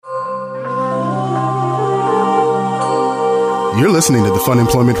You're listening to the Fun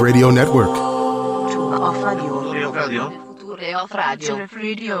Employment Radio Network. The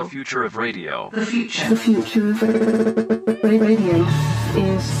future of radio. The future of radio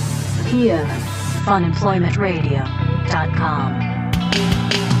is here. FunemploymentRadio.com.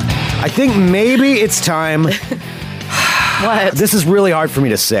 I think maybe it's time. What? This is really hard for me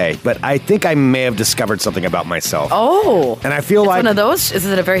to say, but I think I may have discovered something about myself. Oh. And I feel like one of those? Is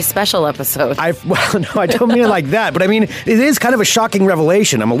it a very special episode? Well, no, I don't mean it like that. But I mean, it is kind of a shocking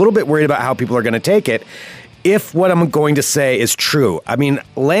revelation. I'm a little bit worried about how people are going to take it if what I'm going to say is true. I mean,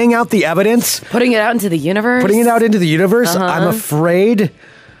 laying out the evidence. Putting it out into the universe? Putting it out into the universe, I'm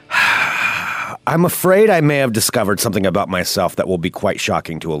afraid I may have discovered something about myself that will be quite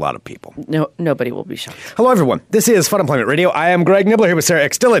shocking to a lot of people. No, nobody will be shocked. Hello, everyone. This is Fun Employment Radio. I am Greg Nibbler here with Sarah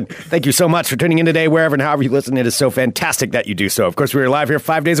X. Dillon. Thank you so much for tuning in today, wherever and however you listen. It is so fantastic that you do so. Of course, we are live here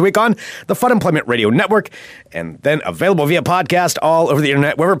 5 days a week on the Fun Employment Radio Network, and then available via podcast all over the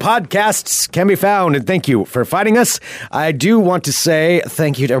internet, wherever podcasts can be found. And thank you for finding us. I do want to say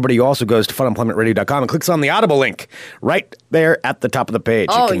thank you to everybody who also goes to funemploymentradio.com and clicks on the Audible link right there at the top of the page.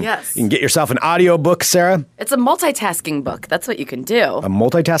 Oh, yes. You can get yourself an audio book, Sarah. It's a multitasking book. That's what you can do. A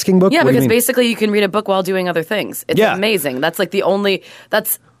multitasking book? Yeah, What do you because mean? basically you can read a book while doing other things. It's amazing. That's like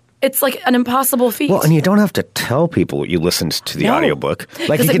it's like an impossible feat. Well, and you don't have to tell people you listened to the audiobook.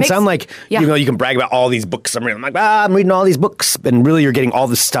 Like, it can sound like, you can brag about all these books I'm reading. I'm like, I'm reading all these books. And really, you're getting all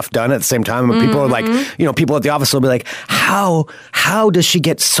this stuff done at the same time. And people are like, people at the office will be like, how does she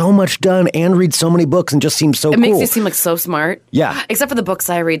get so much done and read so many books and just seems so cool? It makes you seem like so smart. Yeah. Except for the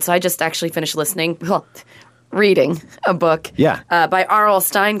books I read. So I just actually finished reading a book by R.L.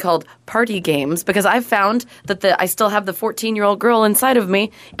 Stine called Party Games, because I've found that I still have the 14-year-old girl inside of me,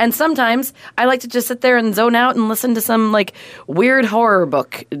 and sometimes I like to just sit there and zone out and listen to some like weird horror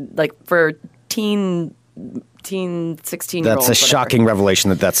book, like for teen 16-year-olds. That's a shocking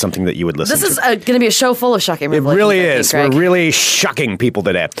revelation that's something that you would listen to. This is going to be a show full of shocking revelations. It really is. We're really shocking people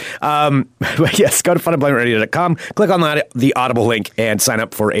today. But yes, go to funemploymentradio.com, click on the Audible link, and sign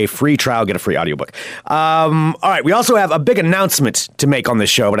up for a free trial, get a free audiobook. All right, we also have a big announcement to make on this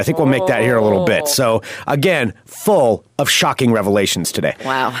show, but I think we'll make that here a little bit. So, again, full of shocking revelations today.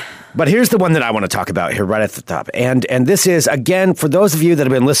 Wow. But here's the one that I want to talk about here right at the top. And this is, again, for those of you that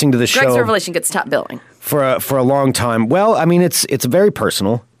have been listening to the show. Greg's revelation gets top billing. For a long time. Well, I mean, it's very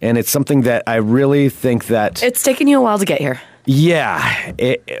personal, and it's something that I really think that... It's taken you a while to get here. Yeah.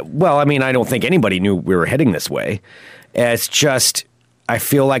 Well, I mean, I don't think anybody knew we were heading this way. It's just, I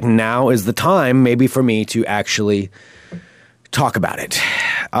feel like now is the time maybe for me to actually talk about it.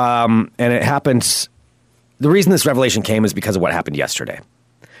 And it happens... The reason this revelation came is because of what happened yesterday.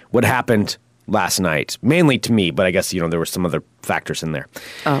 What happened last night, mainly to me, but I guess, there were some other factors in there.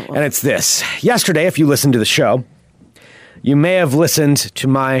 Oh, well. And it's this. Yesterday, if you listened to the show, you may have listened to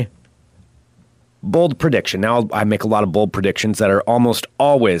my bold prediction. Now, I make a lot of bold predictions that are almost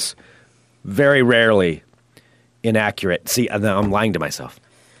always, very rarely, inaccurate. See, I'm lying to myself.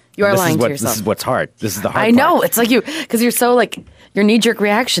 You are lying to yourself. This is what's hard. This is the hard part. I know. It's like because you're so like, your knee-jerk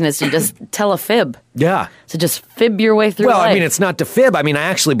reaction is to just tell a fib. Yeah. To just fib your way through life. Well, I mean, it's not to fib. I mean, I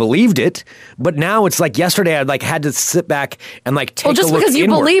actually believed it. But now it's like yesterday I had to sit back and take a look just because you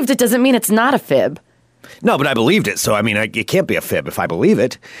inward. believed it doesn't mean it's not a fib. No, but I believed it. So, I mean, it can't be a fib if I believe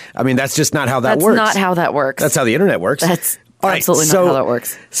it. I mean, that's just not how that works. That's not how that works. That's how the internet works. That's All absolutely right, not how that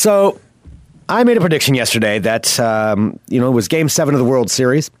works. So, I made a prediction yesterday that, it was Game 7 of the World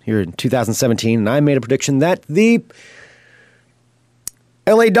Series here in 2017. And I made a prediction that the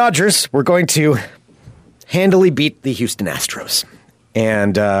LA Dodgers were going to handily beat the Houston Astros.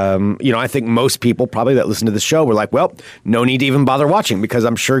 And, I think most people probably that listen to the show were like, well, no need to even bother watching because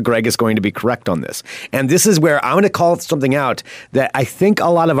I'm sure Greg is going to be correct on this. And this is where I'm going to call something out that I think a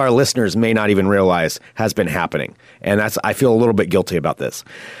lot of our listeners may not even realize has been happening. And I feel a little bit guilty about this.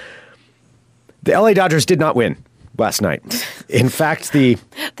 The LA Dodgers did not win last night. In fact, they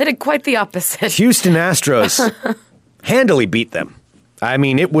did quite the opposite. Houston Astros handily beat them. I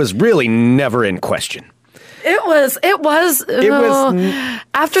mean, it was really never in question. It was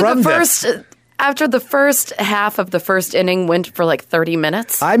after the first half of the first inning went for like 30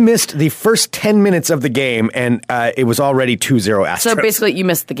 minutes. I missed the first 10 minutes of the game, and it was already 2-0 Astros. So basically, you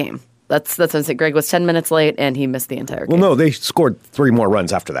missed the game. That's what I'm saying. Greg was 10 minutes late, and he missed the entire game. Well, no, they scored 3 more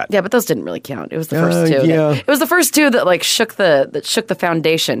runs after that. Yeah, but those didn't really count. It was the first two. Yeah. It was the first two that shook the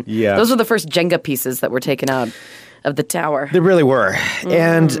foundation. Yeah, those were the first Jenga pieces that were taken out of the tower. They really were.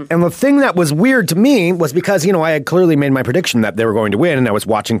 Mm. And the thing that was weird to me was because, I had clearly made my prediction that they were going to win, and I was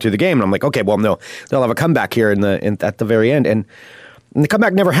watching through the game, and I'm like, okay, well, no, they'll have a comeback here at the very end. And the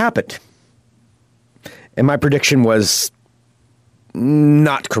comeback never happened. And my prediction was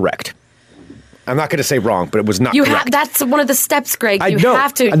not correct. I'm not going to say wrong, but it was not correct. That's one of the steps, Greg. You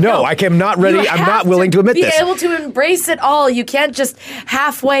have to. No, I am not ready. I'm not willing to admit this. Be able to embrace it all. You can't just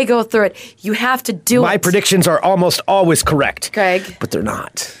halfway go through it. You have to do it. My predictions are almost always correct, Greg. But they're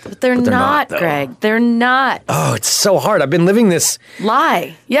not. But they're not, Greg. They're not. Oh, it's so hard. I've been living this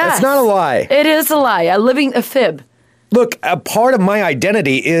lie. Yes. It's not a lie. It is a lie. I'm living a fib. Look, a part of my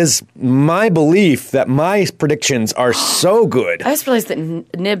identity is my belief that my predictions are so good. I just realized that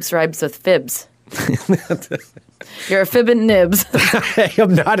nibs rhymes with fibs. You're a Fibbin Nibs. I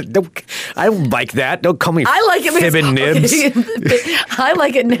am not. I don't like that. Don't call me Fibbin Nibs. I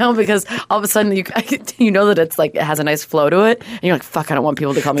like it now because all of a sudden you know that it's like it has a nice flow to it, and you're like, fuck, I don't want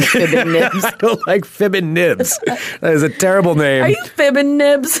people to call me Fibbin Nibs. I don't like Fibbin Nibs. That is a terrible name. Are you Fibbin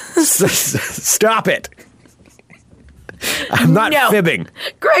Nibs? Stop it. I'm not fibbing.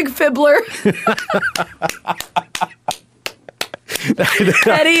 Greg Fibbler.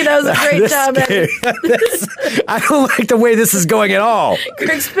 Eddie, that was a great job, Eddie. I don't like the way this is going at all.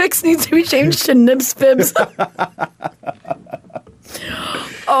 Greg's Fix needs to be changed to Nibs Fibs.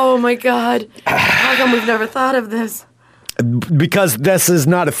 Oh my God. How come we've never thought of this? Because this is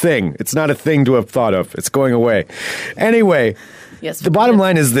not a thing. It's not a thing to have thought of. It's going away. Anyway, the bottom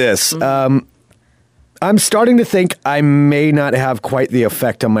line is this. Mm-hmm. I'm starting to think I may not have quite the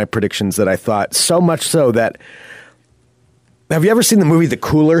effect on my predictions that I thought. So much so that... Have you ever seen the movie The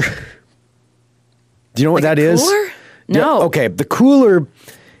Cooler? Do you know what that is? Cooler? No. Yeah, okay, The Cooler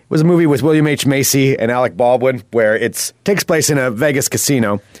was a movie with William H. Macy and Alec Baldwin where it takes place in a Vegas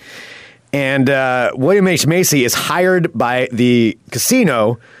casino. And William H. Macy is hired by the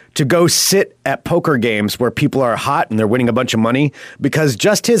casino to go sit at poker games where people are hot and they're winning a bunch of money because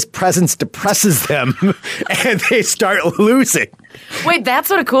just his presence depresses them and they start losing. Wait, that's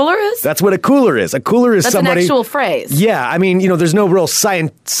what a cooler is? That's what a cooler is. A cooler is somebody... That's an actual phrase. Yeah, I mean, there's no real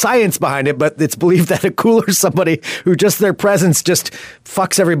science behind it, but it's believed that a cooler is somebody who just their presence just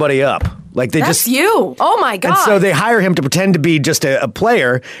fucks everybody up. Like That's you. Oh my God. And so they hire him to pretend to be just a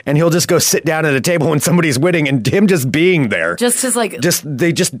player, and he'll just go sit down at a table when somebody's winning, and him just being there. Just his like...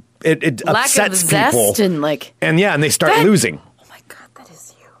 It lack upsets of zest people. And like... And they start losing. Oh my God, that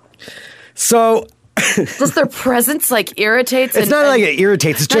is you. So... Does their presence like irritates? It's not like it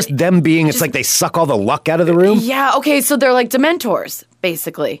irritates. It's just them being. It's like they suck all the luck out of the room. Yeah. Okay. So they're like Dementors,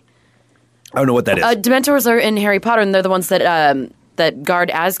 basically. I don't know what that is. Dementors are in Harry Potter, and they're the ones that guard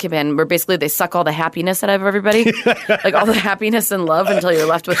Azkaban, where basically they suck all the happiness out of everybody, like all the happiness and love, until you're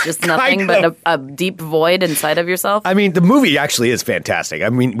left with just nothing but a deep void inside of yourself. I mean, the movie actually is fantastic. I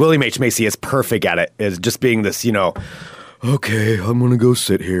mean, William H. Macy is perfect at it. Is just being this, okay, I'm going to go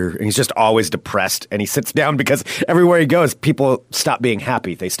sit here. And he's just always depressed. And he sits down because everywhere he goes, people stop being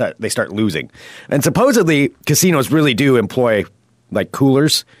happy. They start losing. And supposedly, casinos really do employ, like,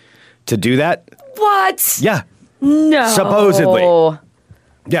 coolers to do that. What? Yeah. No. Supposedly.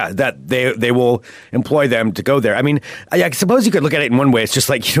 Yeah, that they will employ them to go there. I mean, I suppose you could look at it in one way. It's just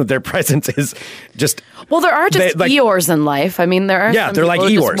like, their presence is just... Well, there are just Eeyores in life. I mean, there are some they're like who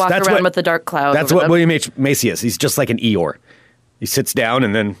Eeyores. Just walk around with the dark cloud. That's what William H. Macy is. He's just like an Eeyore. He sits down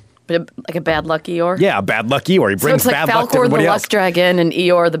and then... Like a bad luck Eeyore? Yeah, a bad luck Eeyore. He brings bad luck to everybody else. the luck dragon and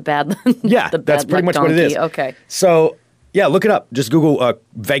Eeyore the bad Yeah, that's pretty much donkey. What it is. Okay. So, yeah, look it up. Just Google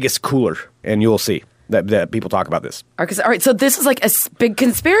Vegas Cooler and you'll see that people talk about this. All right, so this is like a big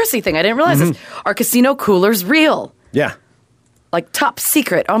conspiracy thing. I didn't realize this. Are casino coolers real? Yeah. Like top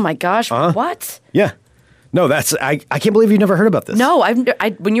secret. Oh my gosh. What? Yeah. No, I can't believe you never heard about this. No,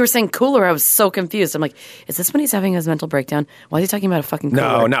 when you were saying cooler, I was so confused. I'm like, is this when he's having his mental breakdown? Why is he talking about a fucking cooler?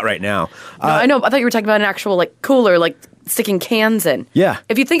 No, not right now. No, I know. I thought you were talking about an actual like cooler, like sticking cans in. Yeah.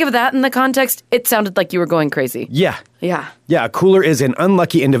 If you think of that in the context, it sounded like you were going crazy. Yeah. Yeah. Yeah, a cooler is an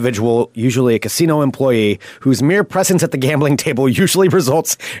unlucky individual, usually a casino employee, whose mere presence at the gambling table usually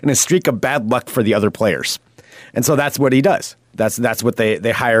results in a streak of bad luck for the other players. And so that's what he does. That's what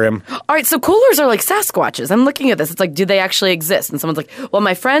they hire him. All right, so coolers are like Sasquatches. I'm looking at this. It's like, do they actually exist? And someone's like, well,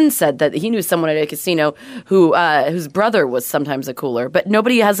 my friend said that he knew someone at a casino whose brother was sometimes a cooler, but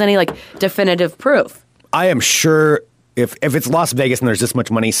nobody has any like definitive proof. I am sure if it's Las Vegas and there's this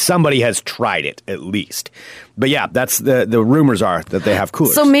much money, somebody has tried it at least. But yeah, that's the rumors are that they have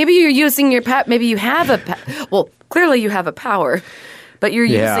coolers. So maybe you're using your maybe you have well, clearly you have a power, but you're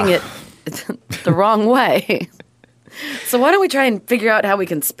using it the wrong way. So why don't we try and figure out how we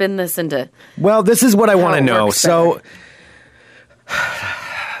can spin this into... Well, this is what I want to know. So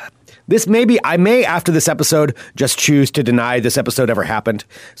I may, after this episode, just choose to deny this episode ever happened.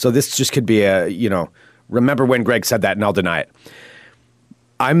 So this just could be remember when Greg said that and I'll deny it.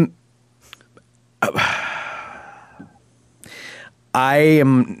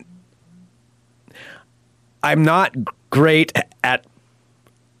 I'm not great at.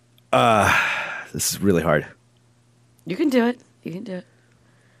 This is really hard. You can do it. You can do it.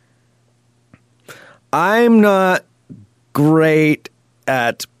 I'm not great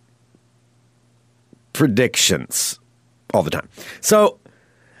at predictions all the time. So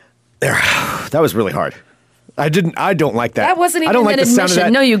there, that was really hard. I don't like that. That wasn't even I don't like an the sound of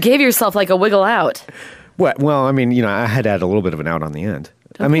admission. that. No, you gave yourself like a wiggle out. What? Well, I mean, I had to add a little bit of an out on the end.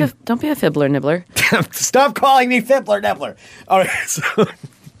 Don't be a fibbler nibbler. Stop calling me fibbler nibbler. All right. So.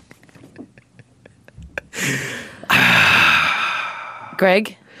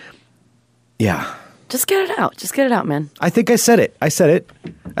 Greg? Yeah. Just get it out. Just get it out, man. I think I said it. I said it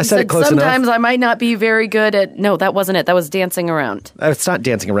close sometimes enough. I might not be very good at... No, that wasn't it. That was dancing around. It's not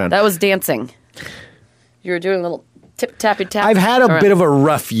dancing around. That was dancing. You were doing a little tip-tappy-tap. I've had a bit of a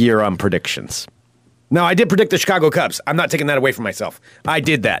rough year on predictions. No, I did predict the Chicago Cubs. I'm not taking that away from myself. I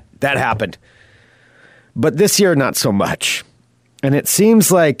did that. That happened. But this year, not so much. And it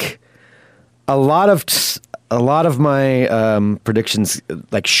seems like a lot of my predictions,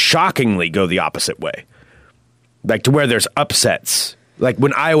 like, shockingly go the opposite way. Like, to where there's upsets. Like,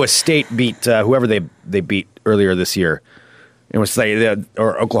 when Iowa State beat whoever they beat earlier this year. It was like,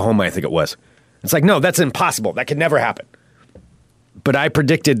 or Oklahoma, I think it was. It's like, no, that's impossible. That could never happen. But I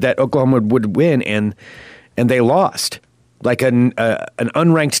predicted that Oklahoma would win, and they lost. Like an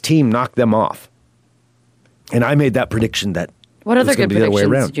unranked team knocked them off. And I made that prediction that what other good predictions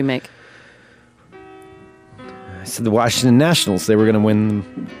around. did you make? I said the Washington Nationals, they were going to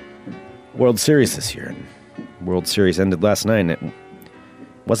win the World Series this year. And World Series ended last night, and it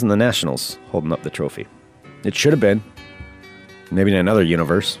wasn't the Nationals holding up the trophy. It should have been. Maybe in another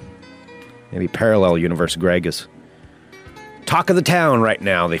universe. Maybe parallel universe Greg is talk of the town right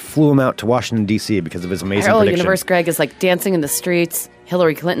now. They flew him out to Washington, D.C. because of his amazing Parallel prediction. universe Greg is like dancing in the streets.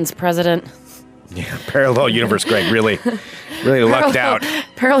 Hillary Clinton's president. Yeah, parallel universe Greg really lucked out.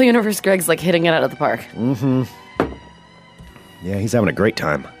 Parallel universe Greg's like hitting it out of the park. Mm-hmm. Yeah, he's having a great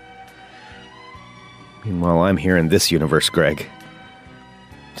time. Meanwhile, I'm here in this universe, Greg.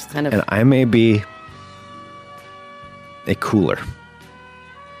 Just kind of. And I may be a cooler.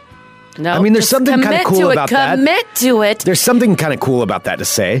 No, I mean, there's something kind of cool about that. Commit to it. There's something kind of cool about that to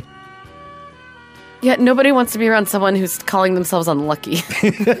say. Yeah, nobody wants to be around someone who's calling themselves unlucky.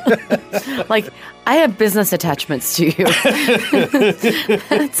 Like, I have business attachments to you.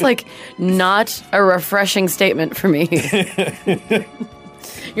 It's like not a refreshing statement for me.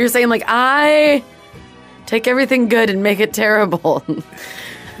 You're saying, like, I take everything good and make it terrible.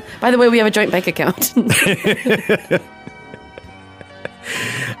 By the way, we have a joint bank account.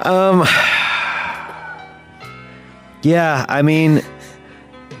 Yeah, I mean,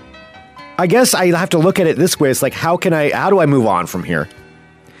 I guess I have to look at it this way. It's like, how do I move on from here?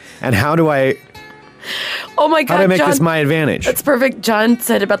 And how do I... Oh my God, how do I make John, this my advantage? That's perfect. John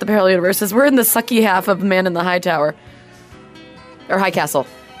said about the parallel universes, we're in the sucky half of Man in the High Tower. Or High Castle.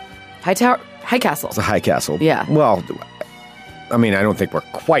 High Tower? High Castle. It's a high castle. Yeah. Well, I mean, I don't think we're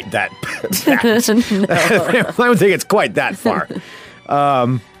quite that... No. I don't think it's quite that far.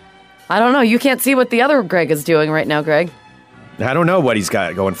 I don't know. You can't see what the other Greg is doing right now, Greg. I don't know what he's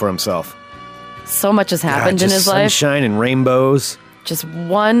got going for himself. So much has happened in his life. Sunshine and rainbows. Just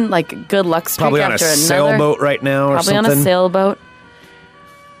one, like, good luck streak Probably after on a another. sailboat right now or Probably something. on a sailboat.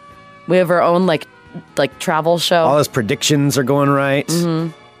 We have our own, like travel show. All his predictions are going right.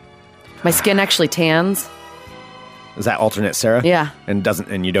 Mm-hmm. My skin actually tans. Is that alternate Sarah? Yeah.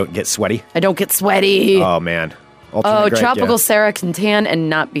 And you don't get sweaty? I don't get sweaty. Oh, man. Alternate Greg, tropical yeah. Sarah can tan and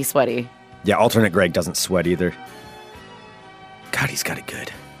not be sweaty. Yeah, alternate Greg doesn't sweat either. God, he's got it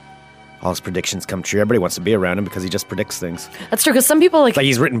good. All his predictions come true. Everybody wants to be around him because he just predicts things. That's true, because some people, like... It's like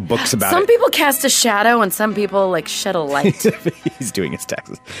he's written books about some it. people cast a shadow and some people, like, shed a light. He's doing his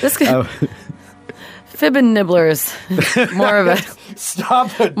taxes. This guy... Fibbin Nibblers. More of a...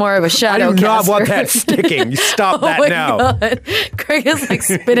 Stop it. More of a shadow I do not caster. want that sticking. You stop that now. God. Greg is, like,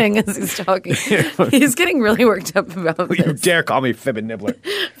 spitting as he's talking. He's getting really worked up about this. You dare call me Fibbin Nibbler.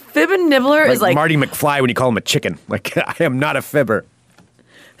 Fibbin Nibbler is like... Marty McFly when you call him a chicken. Like, I am not a fibber.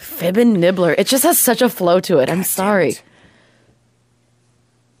 Fibbin Nibbler. It just has such a flow to it. I'm sorry.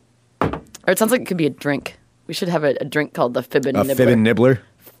 Or it sounds like it could be a drink. We should have a drink called the Fibbin Nibbler. A Fibbin Nibbler?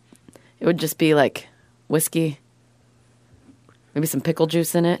 It would just be like whiskey, maybe some pickle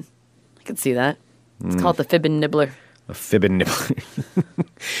juice in it. I could see that. It's called the Fibbin Nibbler. A Fibbin Nibbler.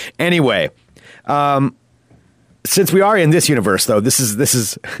 Anyway, since we are in this universe, though, this is this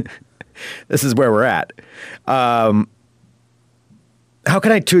is where we're at. how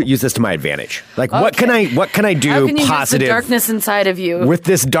can I use this to my advantage? Like, what can I do How can you positive use the darkness inside of you with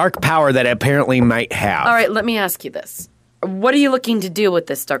this dark power that I apparently might have? All right, let me ask you this. What are you looking to do with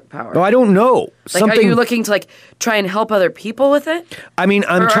this dark power? No, I don't know. Like, are you looking to, like, try and help other people with it? I mean,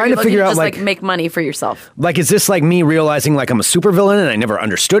 I'm trying to figure out, just, like, make money for yourself. Like, is this like me realizing, like, I'm a supervillain and I never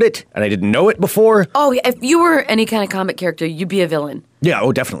understood it and I didn't know it before? Oh, yeah, if you were any kind of comic character, you'd be a villain. Yeah,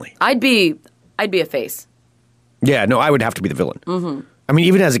 oh, definitely. I'd be a face. Yeah, no, I would have to be the villain. Mm-hmm. I mean,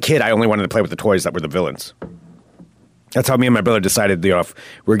 even as a kid, I only wanted to play with the toys that were the villains. That's how me and my brother decided, if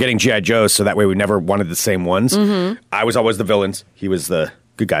we're getting G.I. Joes, so that way we never wanted the same ones. Mm-hmm. I was always the villains. He was the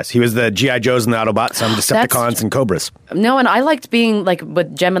good guys. He was the G.I. Joes and the Autobots, I'm Decepticons and Cobras. No, and I liked being, like,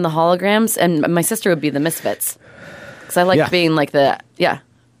 with Jem and the Holograms, and my sister would be the Misfits. Because I liked being, like, the, Yeah,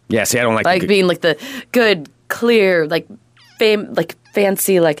 see, I don't like being, like, the good, clear, like,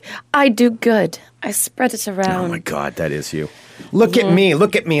 fancy, like, I do good. I spread it around. Oh, my God, that is you. Look at me,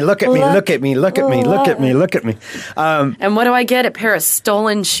 look at me, look at me, look at me, look at me, look at me, look at me. And what do I get? A pair of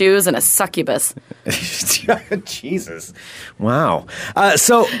stolen shoes and a succubus. Jesus. Wow.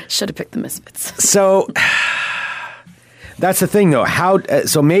 Should have picked the Misfits. So that's the thing, though.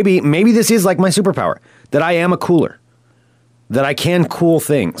 So maybe this is like my superpower, that I am a cooler. That I can cool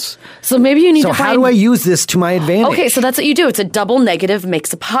things. So maybe you need to find... So how do I use this to my advantage? Okay, so that's what you do. It's a double negative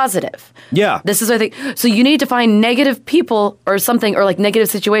makes a positive. Yeah. This is what I think. So you need to find negative people or something, or like negative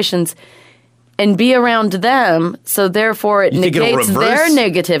situations, and be around them, so therefore it negates their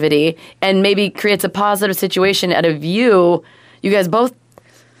negativity and maybe creates a positive situation out of you. You guys both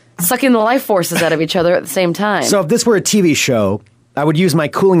sucking the life forces out of each other at the same time. So if this were a TV show... I would use my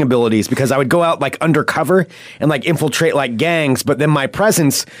cooling abilities because I would go out like undercover and like infiltrate like gangs, but then my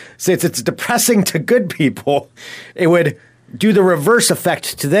presence, since it's depressing to good people, it would do the reverse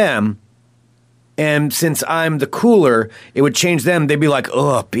effect to them. And since I'm the cooler, it would change them. They'd be like,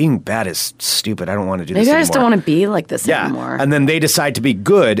 oh, being bad is stupid. I don't want to do this anymore. Maybe I just don't want to be like this anymore. And then they decide to be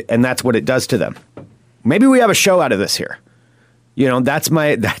good, and that's what it does to them. Maybe we have a show out of this here. That's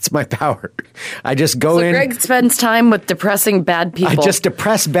my power. I just go in. So Greg spends time with depressing bad people. I just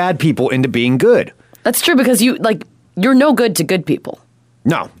depress bad people into being good. That's true because you're no good to good people.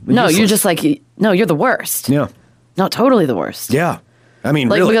 No, you're just like, you're the worst. Yeah. No, totally the worst. Yeah. I mean,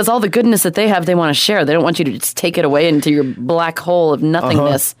 really. Really. Because all the goodness that they have, they want to share. They don't want you to just take it away into your black hole of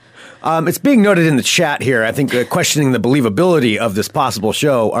nothingness. It's being noted in the chat here, I think, questioning the believability of this possible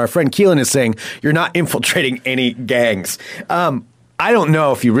show. Our friend Keelan is saying, you're not infiltrating any gangs. I don't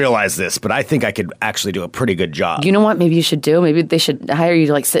know if you realize this, but I think I could actually do a pretty good job. You know what maybe you should do? Maybe they should hire you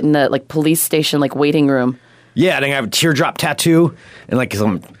to like sit in the like police station like waiting room. Yeah, and I have a teardrop tattoo and like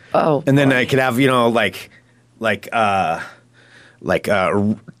some... Oh, and then I could have,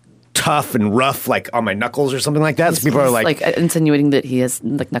 tough and rough, like on my knuckles or something like that. So people are like insinuating that he has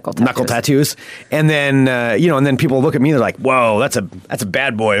like knuckle tattoos. And then and then people look at me. They're like, "Whoa, that's a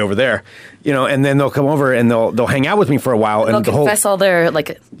bad boy over there," And then they'll come over and they'll hang out with me for a while and they'll confess all their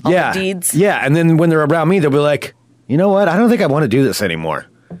their deeds. Yeah, and then when they're around me, they'll be like, "You know what? I don't think I want to do this anymore.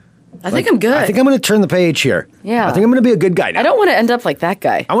 I think I'm good. I think I'm going to turn the page here. Yeah. I think I'm going to be a good guy now. I don't want to end up like that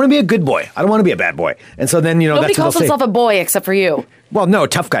guy. I want to be a good boy. I don't want to be a bad boy." And so then, Nobody that's calls himself a boy except for you. Well, no,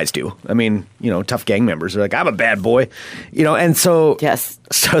 tough guys do. I mean, tough gang members are like, I'm a bad boy, and so... Yes.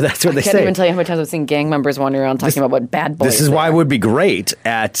 So that's what they say. I can't even tell you how many times I've seen gang members wandering around talking about what bad boys This is why I would be great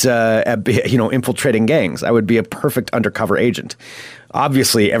at infiltrating gangs. I would be a perfect undercover agent.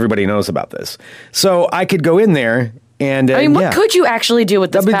 Obviously, everybody knows about this. So I could go in there and... what could you actually do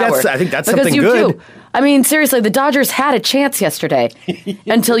with this power? I think that's because something you good. Do. I mean, seriously, the Dodgers had a chance yesterday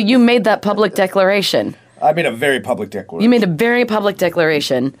until you made that public declaration. I made a very public declaration. You made a very public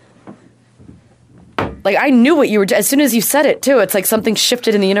declaration. Like, I knew what you were... As soon as you said it, too, it's like something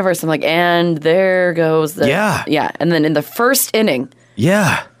shifted in the universe. I'm like, and there goes the... Yeah. Yeah, and then in the first inning...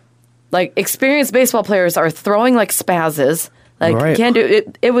 Yeah. Like, experienced baseball players are throwing like spazzes. Like, right. You can't do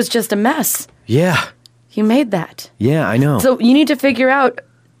it. It was just a mess. Yeah. You made that. Yeah, I know. So you need to figure out,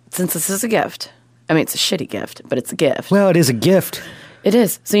 since this is a gift... I mean, it's a shitty gift, but it's a gift. Well, it is a gift. It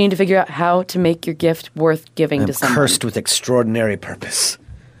is. So you need to figure out how to make your gift worth giving to someone. I'm cursed with extraordinary purpose.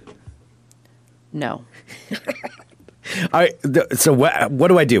 No. All right. So what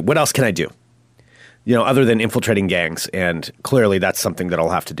do I do? What else can I do? Other than infiltrating gangs, and clearly that's something that I'll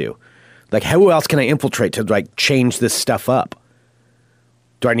have to do. Like, who else can I infiltrate to like change this stuff up?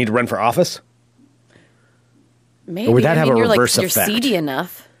 Do I need to run for office? Maybe. Or would that have a reverse you're effect? You're seedy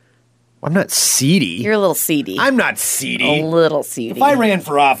enough. I'm not seedy. You're a little seedy. I'm not seedy. A little seedy. If I ran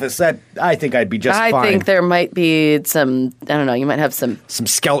for office, I think I'd be just fine. I think there might be some, I don't know, you might have some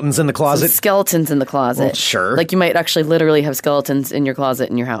skeletons in the closet. Some skeletons in the closet. Well, sure. Like you might actually literally have skeletons in your closet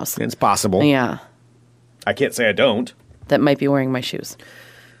in your house. It's possible. Yeah. I can't say I don't. That might be wearing my shoes.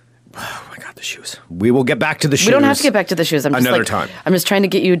 Oh my God, the shoes. We will get back to the shoes. We don't have to get back to the shoes. Another time. I'm just trying to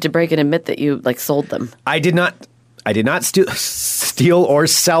get you to break and admit that you sold them. I did not steal or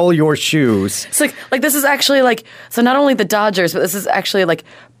sell your shoes. It's like this is actually so not only the Dodgers, but this is actually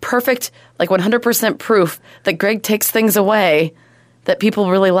perfect 100% proof that Greg takes things away that people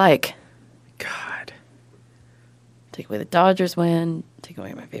really like. God. Take away the Dodgers win, take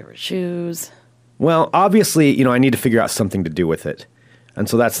away my favorite shoes. Well, obviously, I need to figure out something to do with it. And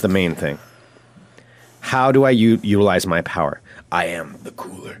so that's the main thing. How do I utilize my power? I am the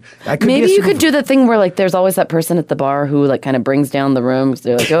cooler. Maybe you could do the thing where there's always that person at the bar who kind of brings down the room.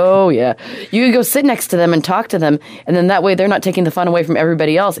 They're like, oh yeah. You could go sit next to them and talk to them, and then that way they're not taking the fun away from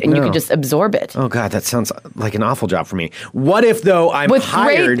everybody else, and you can just absorb it. Oh God, that sounds like an awful job for me. What if though I'm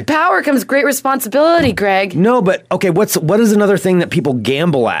hired? With great power comes great responsibility, Greg. No, but okay. What is another thing that people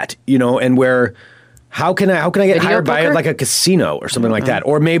gamble at? And where? How can I get hired by a casino or something like that,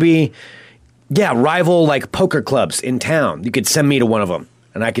 or maybe? Yeah, rival poker clubs in town. You could send me to one of them,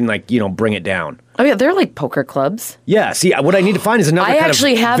 and I can bring it down. Oh yeah, they're like poker clubs. Yeah. See, what I need to find is another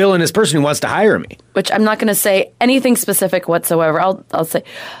villainous person who wants to hire me. Which I'm not going to say anything specific whatsoever. I'll say,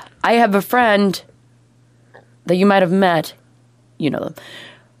 I have a friend that you might have met. You know them.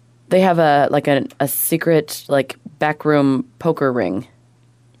 They have a secret backroom poker ring.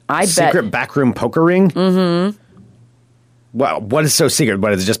 Secret backroom poker ring. Mm-hmm. Well, what is so secret?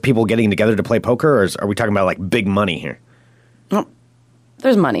 What is it, just people getting together to play poker, or are we talking about big money here? No,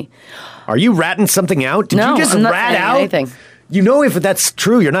 there's money. Are you ratting something out? Did you just rat out anything? If that's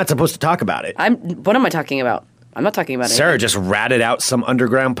true, you're not supposed to talk about it. What am I talking about? I'm not talking about it. Sarah just ratted out some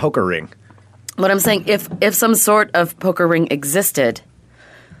underground poker ring. What I'm saying, if some sort of poker ring existed.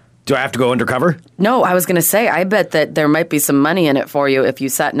 Do I have to go undercover? No, I was going to say, I bet that there might be some money in it for you if you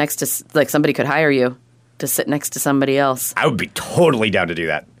sat next to, somebody could hire you to sit next to somebody else. I would be totally down to do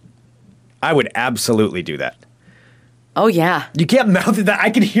that. I would absolutely do that. Oh, yeah. You can't mouth that. I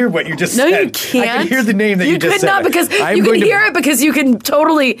can hear what you just said. No, you can't. I can hear the name that you just said. You could not, because you can hear it because you can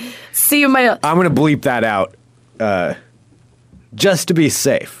totally see my... I'm going to bleep that out just to be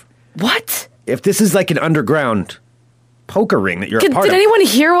safe. What? If this is an underground poker ring that you're a part of. Did anyone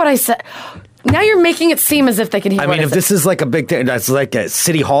hear what I said? Now you're making it seem as if they can hear what I said. If this is a big thing, that's a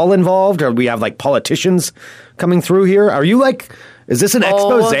city hall involved, or we have politicians coming through here. Are you is this an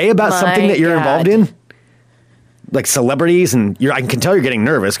expose about something that you're involved in? Celebrities, and I can tell you're getting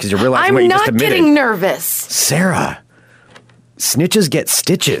nervous because you're realizing what you just admitted. I'm not getting nervous. Sarah, snitches get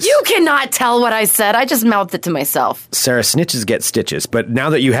stitches. You cannot tell what I said. I just mouthed it to myself. Sarah, snitches get stitches, but now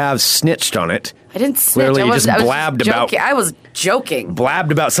that you have snitched on it, I didn't snitch. Clearly, you just blabbed about. I was joking.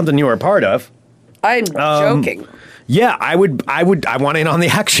 Blabbed about something you were a part of. I'm joking. Yeah, I want in on the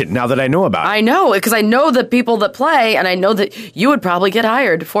action now that I know about it. I know, because I know the people that play, and I know that you would probably get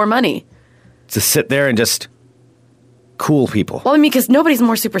hired for money. To sit there and just cool people. Well, because nobody's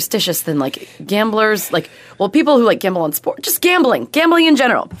more superstitious than gamblers, people who gamble on sport, just gambling in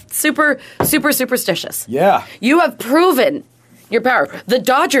general. Super, super superstitious. Yeah. You have proven your power. The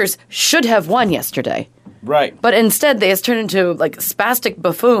Dodgers should have won yesterday. Right. But instead, they has turned into spastic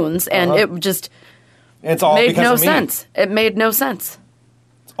buffoons, and it just it's all made no of me. sense. It made no sense.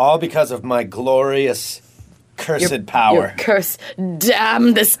 It's all because of my glorious, cursed power. Your curse.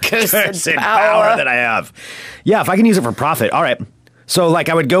 Damn this cursed power that I have. Yeah, if I can use it for profit. All right. So,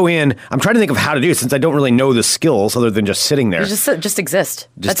 I would go in. I'm trying to think of how to do it since I don't really know the skills other than just sitting there. Just exist.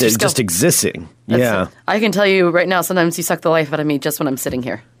 Just existing. Yeah. I can tell you right now, sometimes you suck the life out of me just when I'm sitting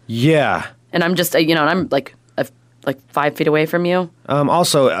here. Yeah. And I'm just, and I'm 5 feet away from you.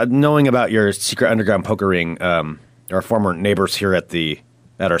 Also, knowing about your secret underground poker ring, our former neighbors here at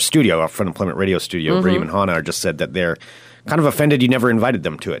our studio, our Fun Employment Radio studio, Brady and Hannah, just said that they're kind of offended you never invited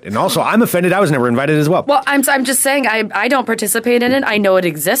them to it. And also, I'm offended I was never invited as well. Well, I'm just saying I don't participate in it. I know it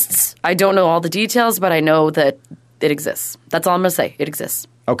exists. I don't know all the details, but I know that it exists. That's all I'm going to say. It exists.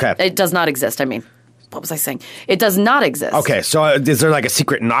 Okay. It does not exist. What was I saying? It does not exist. Okay, so is there a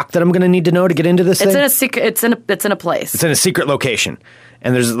secret knock that I'm going to need to know to get into this thing? It's in a place. It's in a secret location.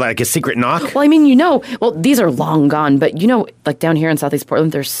 And there's a secret knock? Well, these are long gone, but down here in Southeast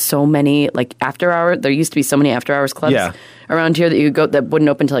Portland, there's so many after hour. There used to be so many after hours clubs around here that you go that wouldn't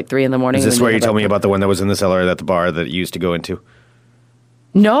open until 3 a.m. Is this where you told me about the one that was in the cellar at the bar that you used to go into?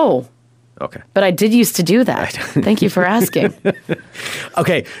 No. Okay. But I did used to do that. Thank you for asking.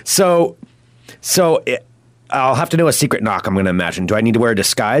 Okay, so I'll have to know a secret knock, I'm going to imagine. Do I need to wear a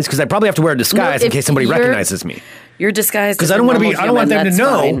disguise? Because I probably have to wear a disguise in case somebody recognizes me. You're disguised because I don't want to be. I don't want them to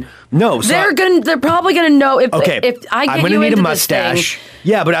know. Fine. No, so they're probably going to know if I get I'm you need into a mustache. This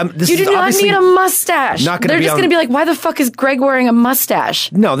thing. Yeah, but you do not need a mustache. They're just going to be like, why the fuck is Greg wearing a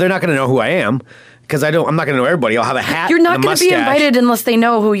mustache? No, they're not going to know who I am. Because I'm not going to know everybody. I'll have a hat. You're not going to be invited unless they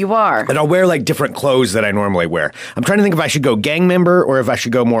know who you are. And I'll wear like different clothes that I normally wear. I'm trying to think if I should go gang member or if I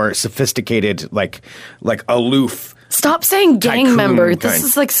should go more sophisticated, like aloof. Stop saying gang member. This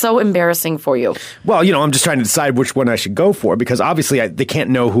is like so embarrassing for you. Well, I'm just trying to decide which one I should go for because obviously they can't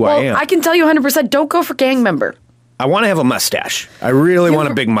know who I am. I can tell you 100%. Don't go for gang member. I want to have a mustache. I really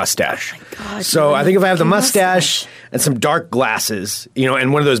want a big mustache. Oh my God, so I think if I have the mustache and some dark glasses,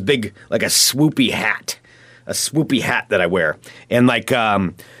 and one of those big, like a swoopy hat that I wear. And like,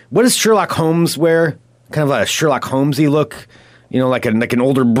 what does Sherlock Holmes wear? Kind of a Sherlock Holmesy look, like an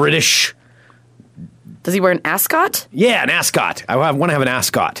older British. Does he wear an ascot? Yeah, an ascot. I want to have an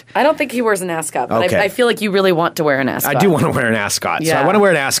ascot. I don't think he wears an ascot, but okay. I feel like you really want to wear an ascot. I do want to wear an ascot. Yeah. So I want to wear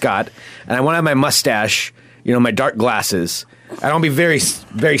an ascot, and I want to have my mustache, my dark glasses. I don't be very,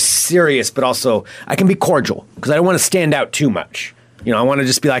 very serious, but also I can be cordial because I don't want to stand out too much. I want to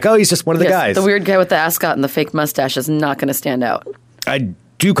just be like, oh, he's just one of the guys. The weird guy with the ascot and the fake mustache is not going to stand out. I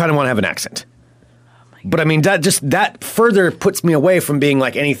do kind of want to have an accent. But I mean, that further puts me away from being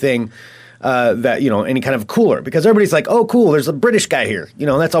like anything that, any kind of cooler. Because everybody's like, oh, cool, there's a British guy here.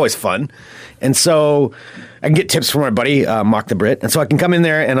 That's always fun. And so I can get tips from my buddy, Mock the Brit. And so I can come in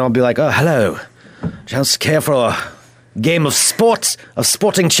there and I'll be like, oh, hello. Just care for a game of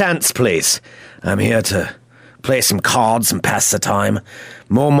sporting chance, please. I'm here to play some cards and pass the time.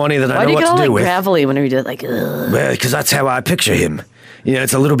 More money than I know what to do with. Why do you get all like gravelly whenever you do it? Like, ugh. Well, because that's how I picture him.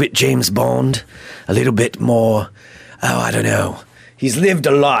 It's a little bit James Bond, a little bit more, I don't know. He's lived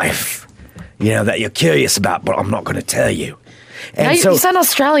a life, that you're curious about, but I'm not going to tell you. And now you sound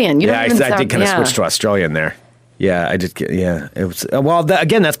Australian. I did kind of switch to Australian there. Yeah, I did. Yeah, it was.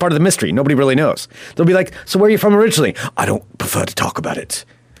 Again, that's part of the mystery. Nobody really knows. They'll be like, "So where are you from originally?" I don't prefer to talk about it,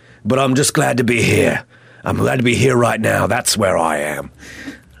 but I'm just glad to be here. I'm glad to be here right now. That's where I am.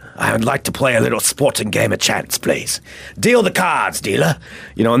 I would like to play a little sporting game of chance, please. Deal the cards, dealer.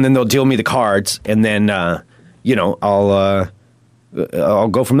 And then they'll deal me the cards, and then I'll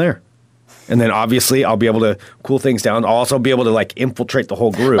go from there. And then obviously I'll be able to cool things down. I'll also be able to like infiltrate the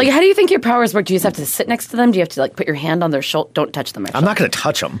whole group. Like, how do you think your powers work? Do you just have to sit next to them? Do you have to like put your hand on their shoulder? Don't touch them. Actually. I'm not going to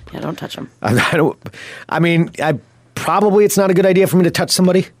touch them. Yeah, don't touch them. It's not a good idea for me to touch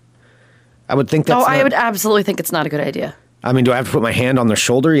somebody. I would think that's. I would absolutely think it's not a good idea. I mean, do I have to put my hand on their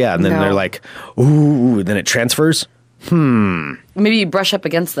shoulder? Yeah, and then they're like, ooh, then it transfers? Maybe you brush up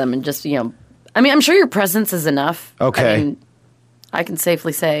against them and just, I'm sure your presence is enough. Okay. I can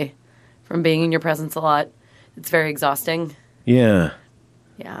safely say, from being in your presence a lot, it's very exhausting. Yeah.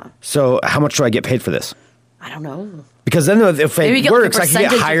 Yeah. So how much do I get paid for this? I don't know. Because then if it works, I can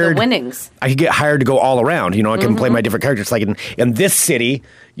get hired. Of the winnings. I could get hired to go all around. I can play my different characters. Like in this city,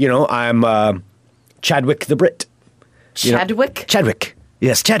 I'm Chadwick the Brit. Chadwick? Chadwick.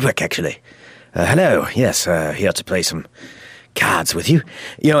 Yes, Chadwick, actually. Hello. Yes, here to play some cards with you.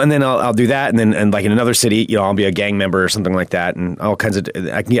 And then I'll do that. And then like in another city, I'll be a gang member or something like that. And all kinds of,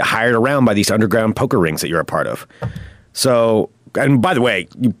 I can get hired around by these underground poker rings that you're a part of. So, and by the way,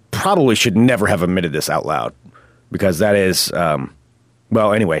 you probably should never have admitted this out loud because that is,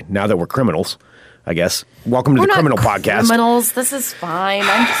 anyway, now that we're criminals, I guess. Welcome to the Criminal Podcast. Criminals, this is fine.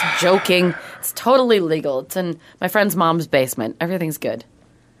 I'm just joking. It's totally legal. It's in my friend's mom's basement. Everything's good.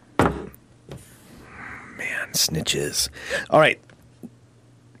 Man, snitches. All right.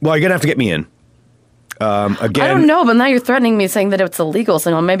 Well, you're going to have to get me in. Again. I don't know, but now you're threatening me saying that it's illegal.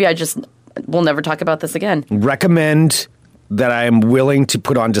 So maybe we'll never talk about this again. Recommend that I am willing to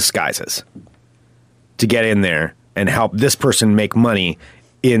put on disguises to get in there and help this person make money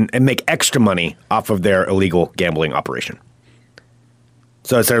and make extra money off of their illegal gambling operation.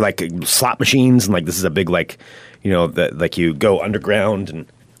 So is there like slot machines and like this is a big like, that like you go underground and.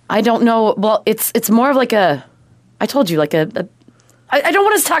 I don't know. Well, it's more of like I told you like I don't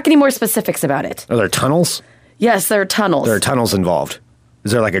want to talk any more specifics about it. Are there tunnels? Yes, there are tunnels. There are tunnels involved.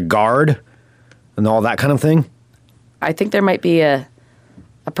 Is there like a guard and all that kind of thing? I think there might be a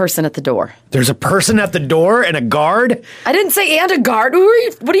person at the door. There's a person at the door and a guard? I didn't say and a guard.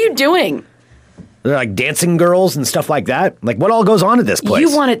 What are you doing? They're like dancing girls and stuff like that? Like what all goes on at this place?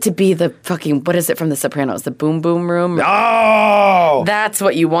 You want it to be the fucking, what is it from The Sopranos? The boom boom room? Oh! That's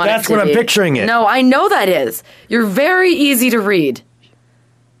what you want it to be. That's what I'm picturing it. No, I know that is. You're very easy to read.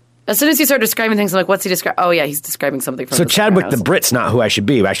 As soon as you start describing things, I'm like, what's he describing? Oh, yeah, he's describing something from So the Chadwick the Sopranos. Brit's not who I should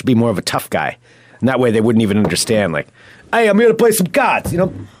be. I should be more of a tough guy. And that way they wouldn't even understand, like, hey, I'm here to play some cards,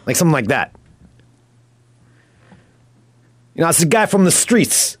 like something like that. It's the guy from the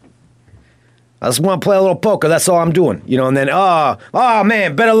streets. I just want to play a little poker, that's all I'm doing. And then, oh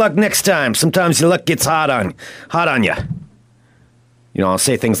man, better luck next time. Sometimes your luck gets hot on you. I'll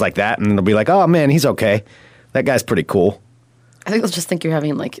say things like that, and they'll be like, oh man, he's okay. That guy's pretty cool. I think they'll just think you're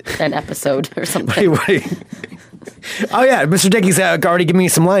having, like, an episode or something. Wait. Oh yeah, Mr. Dickey's already given me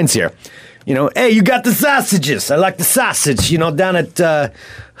some lines here. Hey, you got the sausages. I like the sausage, down at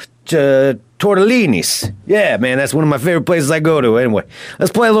Tortellini's. Yeah, man, that's one of my favorite places I go to. Anyway,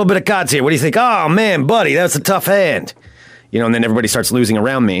 let's play a little bit of cards here. What do you think? Oh, man, buddy, that's a tough hand. And then everybody starts losing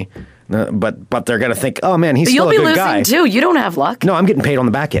around me. But they're going to think, oh, man, he's still a good guy. You'll be losing, too. You don't have luck. No, I'm getting paid on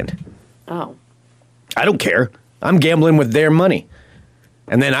the back end. Oh. I don't care. I'm gambling with their money.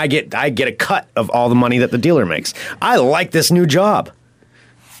 And then I get a cut of all the money that the dealer makes. I like this new job.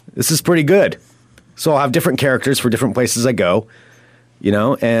 This is pretty good. So I'll have different characters for different places I go.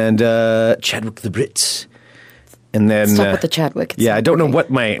 And Chadwick the Brits. And then... Stop with the Chadwick. Yeah, I don't know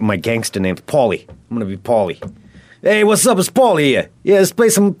what my gangster name's. Paulie. I'm going to be Paulie. Hey, what's up? It's Paulie here. Yeah, let's play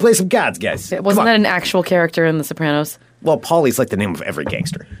some cards, guys. Wasn't that an actual character in The Sopranos? Well, Paulie's like the name of every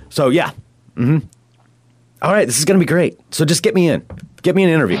gangster. So, yeah. Mm-hmm. All right, this is going to be great. So just get me in. Get me an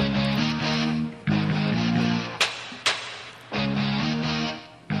interview.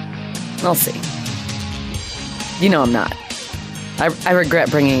 I'll see. I'm not. I regret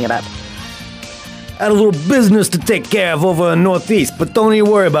bringing it up. I had a little business to take care of over in Northeast, but don't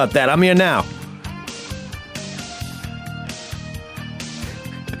even worry about that. I'm here now.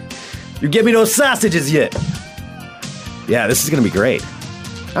 You get me those sausages yet? Yeah, this is going to be great.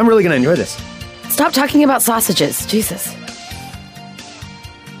 I'm really going to enjoy this. Stop talking about sausages. Jesus.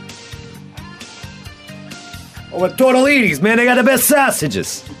 Oh, at Tortellini's, man, they got the best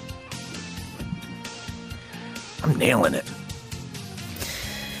sausages. I'm nailing it.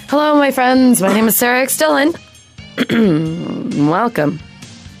 Hello, my friends. My name is Sarah X. Dillon. Welcome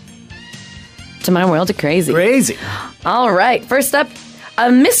to my world of crazy. Crazy. All right. First up, a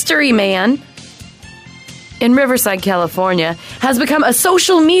mystery man in Riverside, California, has become a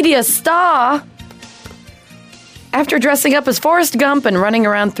social media star after dressing up as Forrest Gump and running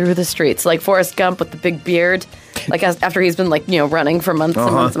around through the streets, like Forrest Gump with the big beard, like after he's been running for months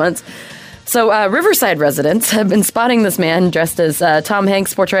and months and months. So Riverside residents have been spotting this man dressed as Tom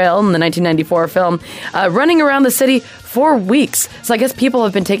Hanks' portrayal in the 1994 film, running around the city for weeks. So I guess people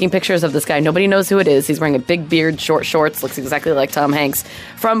have been taking pictures of this guy. Nobody knows who it is. He's wearing a big beard, short shorts, looks exactly like Tom Hanks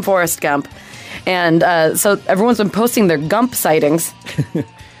from Forrest Gump. And so everyone's been posting their Gump sightings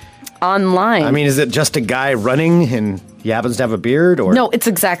online. I mean, is it just a guy running and he happens to have a beard? Or no, it's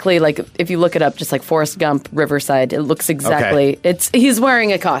exactly like, if you look it up, just like Forrest Gump, Riverside, it looks exactly, he's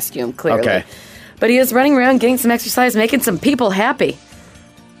wearing a costume, clearly. Okay. But he is running around, getting some exercise, making some people happy.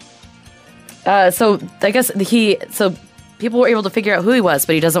 So I guess people were able to figure out who he was,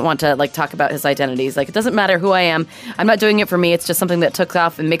 but he doesn't want to talk about his identity. He's like, it doesn't matter who I am. I'm not doing it for me. It's just something that took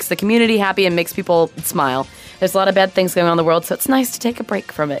off and makes the community happy and makes people smile. There's a lot of bad things going on in the world, so it's nice to take a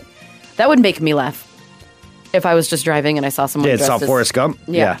break from it. That would make me laugh if I was just driving and I saw someone dressed as... Forrest Gump?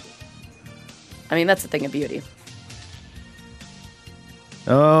 Yeah. I mean, that's the thing of beauty.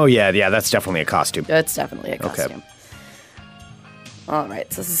 Oh, yeah, that's definitely a costume. It's definitely a costume. Okay. All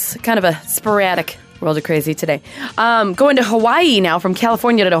right, so this is kind of a sporadic world of crazy today. Going to Hawaii now, from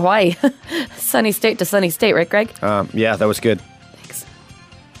California to Hawaii. Sunny state to sunny state, right, Greg? Yeah, that was good. Thanks.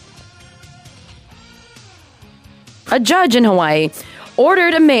 A judge in Hawaii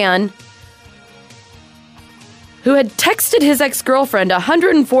ordered a man who had texted his ex-girlfriend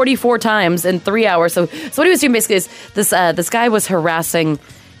 144 times in 3 hours. So what he was doing basically is this guy was harassing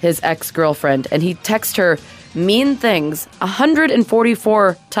his ex-girlfriend, and he texted her mean things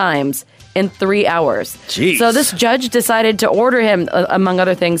 144 times in 3 hours. Jeez. So this judge decided to order him, among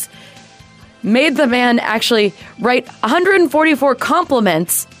other things, made the man actually write 144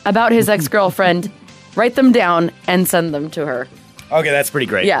 compliments about his ex-girlfriend, write them down, and send them to her. Okay, that's pretty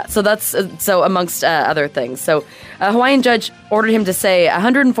great. Yeah, so that's amongst other things. So a Hawaiian judge ordered him to say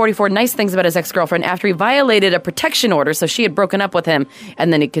 144 nice things about his ex-girlfriend after he violated a protection order. So she had broken up with him,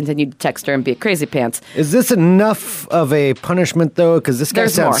 and then he continued to text her and be a crazy pants. Is this enough of a punishment, though? Because this guy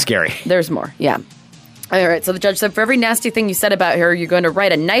sounds scary. There's more, yeah. All right, so the judge said, for every nasty thing you said about her, you're going to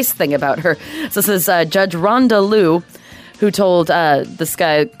write a nice thing about her. So this is Judge Rhonda Liu, who told this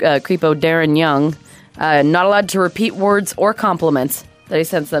guy, Creepo Darren Young, not allowed to repeat words or compliments. that he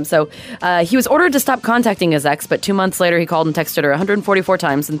sends them. So he was ordered to stop contacting his ex, but 2 months later he called and texted her 144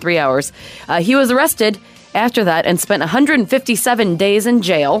 times in 3 hours. He was arrested after that and spent 157 days in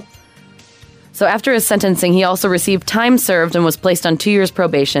jail. So after his sentencing, he also received time served and was placed on 2 years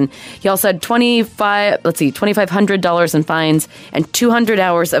probation. He also had $2,500 in fines and 200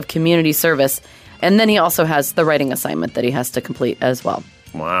 hours of community service. And then he also has the writing assignment that he has to complete as well.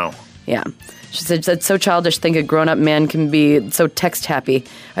 Wow. Yeah. She said, it's so childish to think a grown-up man can be so text-happy.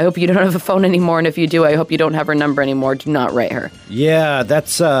 I hope you don't have a phone anymore, and if you do, I hope you don't have her number anymore. Do not write her. Yeah,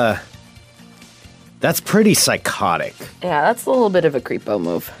 that's pretty psychotic. Yeah, that's a little bit of a creepo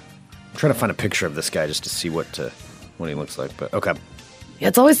move. I'm trying to find a picture of this guy just to see what he looks like, but okay. Yeah,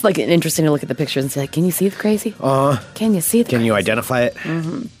 it's always like interesting to look at the pictures and say, can you see the crazy? Can you see the Can crazy? you identify it?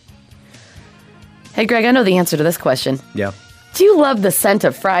 Mm-hmm. Hey, Greg, I know the answer to this question. Yeah. Do you love the scent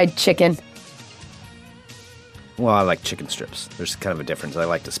of fried chicken? Well, I like chicken strips. There's kind of a difference. I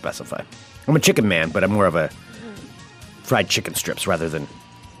like to specify. I'm a chicken man, but I'm more of a fried chicken strips rather than...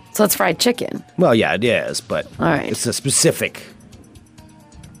 So it's fried chicken. Well, yeah, it is, but all right. It's a specific...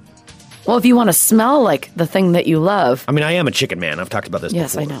 Well, if you want to smell like the thing that you love... I mean, I am a chicken man. I've talked about this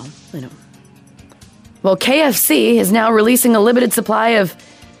yes, before. Yes, I know. Well, KFC is now releasing a limited supply of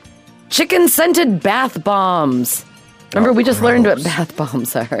chicken-scented bath bombs. Remember, we just learned what bath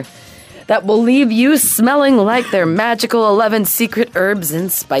bombs are. That will leave you smelling like their magical 11 secret herbs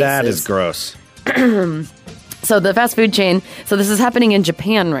and spices. That is gross. So the fast food chain, so this is happening in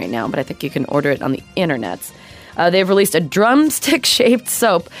Japan right now, but I think you can order it on the internets. They've released a drumstick-shaped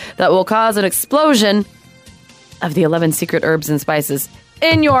soap that will cause an explosion of the 11 secret herbs and spices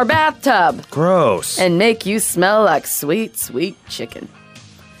in your bathtub. Gross. And make you smell like sweet, sweet chicken.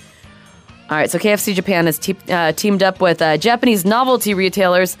 All right, so KFC Japan has teamed up with Japanese novelty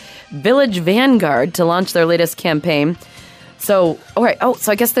retailers Village Vanguard to launch their latest campaign. So, all right,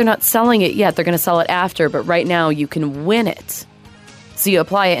 so I guess they're not selling it yet. They're going to sell it after, but right now you can win it. So you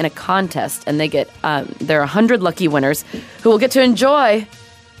apply it in a contest, and they get there are 100 lucky winners who will get to enjoy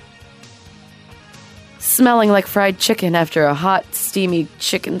smelling like fried chicken after a hot, steamy,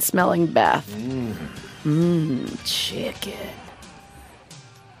 chicken-smelling bath. Chicken.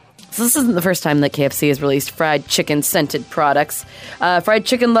 So this isn't the first time that KFC has released fried chicken-scented products. Fried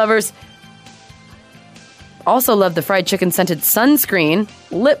chicken lovers also love the fried chicken-scented sunscreen,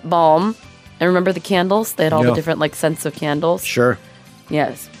 lip balm, and remember the candles? They had all the different scents of candles. Sure.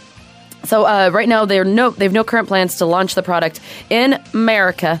 Yes. So right now they have no current plans to launch the product in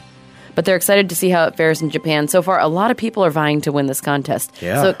America, but they're excited to see how it fares in Japan. So far, a lot of people are vying to win this contest.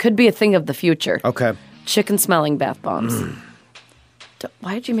 Yeah. So it could be a thing of the future. Okay. Chicken-smelling bath bombs.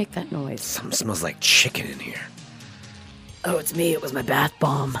 Why did you make that noise? Something smells like chicken in here. Oh, it's me. It was my bath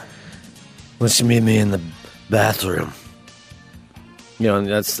bomb. Let's meet me in the bathroom.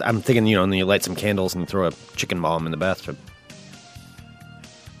 I'm thinking, and you light some candles and throw a chicken bomb in the bathtub.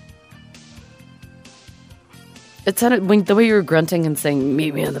 It sounded, the way you were grunting and saying,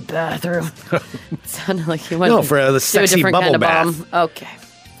 meet me in the bathroom, it sounded like you went for the sexy a different bubble kind of bath. bomb. Okay.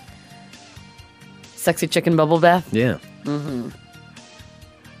 Sexy chicken bubble bath? Yeah. Mm-hmm.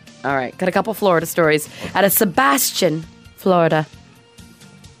 All right, got a couple Florida stories out of Sebastian, Florida.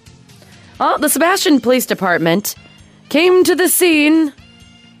 Oh, the Sebastian Police Department came to the scene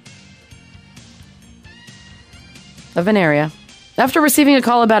of an area after receiving a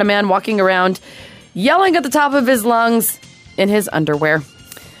call about a man walking around yelling at the top of his lungs in his underwear.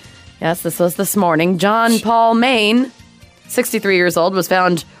 Yes, this was this morning. John Paul Main, 63 years old, was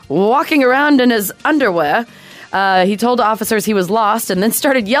found walking around in his underwear. He told officers he was lost and then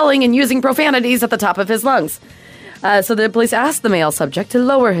started yelling and using profanities at the top of his lungs. So the police asked the male subject to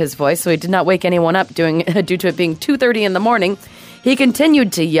lower his voice so he did not wake anyone up due to it being 2:30 in the morning. He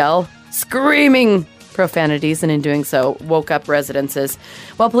continued to yell, screaming profanities, and in doing so, woke up residences.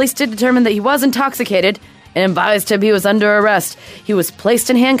 While police did determine that he was intoxicated and advised him he was under arrest, he was placed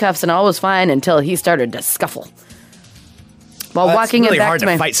in handcuffs and all was fine until he started to scuffle. While walking it's really back hard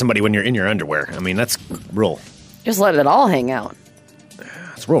to fight somebody when you're in your underwear. I mean, that's real. Just let it all hang out.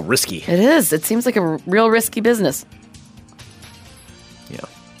 It's real risky. It is. It seems like a real risky business.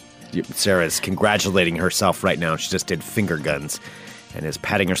 Yeah. Sarah is congratulating herself right now. She just did finger guns and is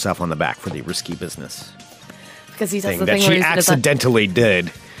patting herself on the back for the risky business. Because he does the that thing she where he's accidentally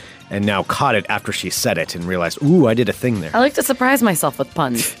did and now caught it after she said it and realized, ooh, I did a thing there. I like to surprise myself with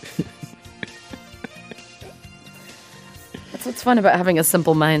puns. That's what's fun about having a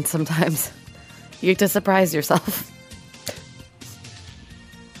simple mind sometimes. You get to surprise yourself.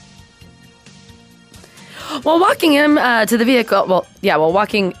 While walking him to the vehicle, while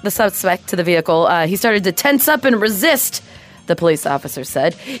walking the suspect to the vehicle, he started to tense up and resist the police officer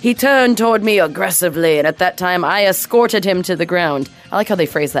said. He turned toward me aggressively, and at that time I escorted him to the ground. I like how they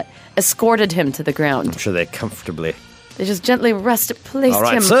phrase that. Escorted him to the ground. I'm sure they comfortably. They just gently placed All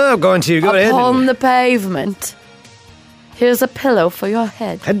right, him sir, go ahead. Upon the pavement. Here's a pillow for your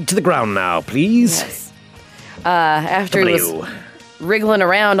head. Head to the ground now, please. Yes. After he was wriggling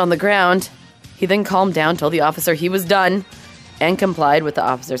around on the ground, he then calmed down, told the officer he was done, and complied with the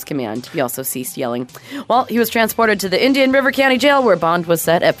officer's command. He also ceased yelling. Well, he was transported to the Indian River County Jail, where bond was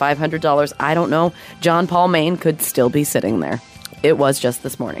set at $500. I don't know. John Paul Maine could still be sitting there. It was just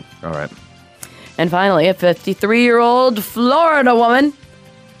this morning. All right. And finally, a 53-year-old Florida woman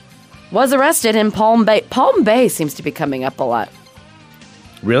was arrested in Palm Bay. Palm Bay seems to be coming up a lot.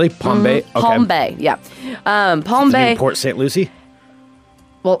 Really? Palm Bay? Okay. Palm Bay, yeah. Palm Bay. Port St. Lucie?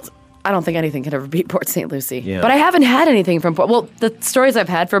 Well, I don't think anything can ever beat Port St. Lucie. Yeah. But I haven't had anything from Port... Well, the stories I've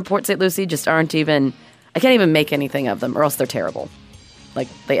had from Port St. Lucie just aren't even... I can't even make anything of them, or else they're terrible. Like,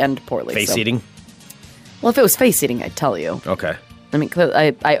 they end poorly. Face eating? Well, if it was face eating, I'd tell you. Okay. I mean,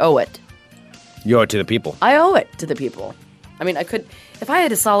 I owe it. You owe it to the people. I owe it to the people. I mean, I could... If I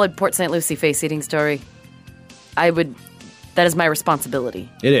had a solid Port St. Lucie face eating story, I would... That is my responsibility.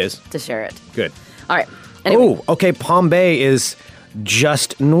 It is. To share it. Good. All right. Anyway. Oh, okay. Palm Bay is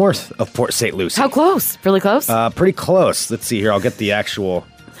just north of Port St. Lucie. How close? Really close? Pretty close. Let's see here. I'll get the actual...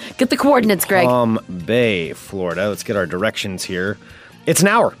 Get the coordinates, Greg. Palm Bay, Florida. Let's get our directions here. It's an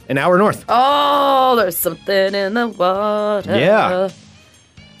hour north. Oh, there's something in the water. Yeah.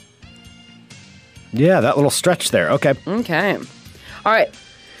 Yeah, that little stretch there. Okay. Okay. All right.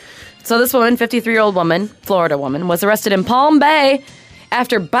 So this woman, 53-year-old woman, Florida woman, was arrested in Palm Bay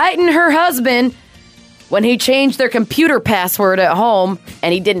after biting her husband when he changed their computer password at home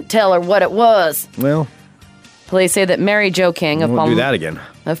and he didn't tell her what it was. Well, police say that Mary Jo King of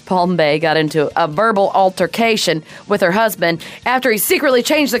Palm Bay got into a verbal altercation with her husband after he secretly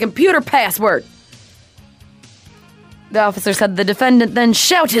changed the computer password. The officer said the defendant then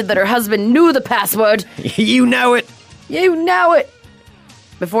shouted that her husband knew the password. You know it. You know it.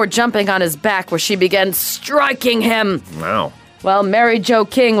 Before jumping on his back where she began striking him. Wow. Well, Mary Jo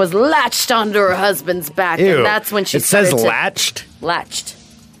King was latched onto her husband's back, Ew. and that's when she started latched? Latched.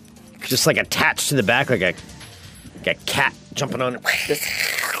 Just like attached to the back like a cat jumping on it.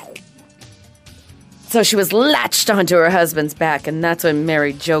 So she was latched onto her husband's back, and that's when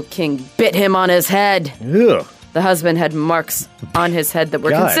Mary Jo King bit him on his head. Ew. The husband had marks on his head that were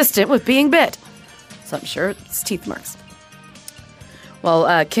consistent with being bit. So I'm sure it's teeth marks.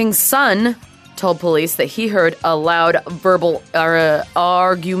 Well, King's son told police that he heard a loud verbal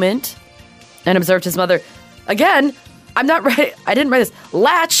argument and observed his mother, again, I'm not ready, I didn't write this,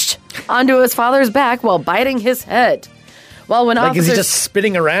 latched onto his father's back while biting his head. Well, when officers... is he just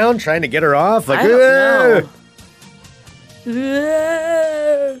spinning around trying to get her off? Like, I don't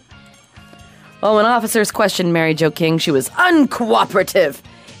know. Well, when officers questioned Mary Jo King, she was uncooperative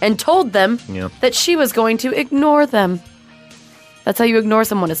and told them that she was going to ignore them. That's how you ignore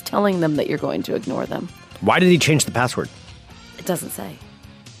someone, is telling them that you're going to ignore them. Why did he change the password? It doesn't say.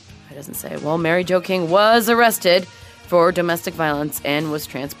 It doesn't say. Well, Mary Jo King was arrested for domestic violence and was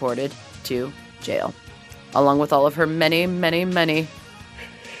transported to jail, along with all of her many, many, many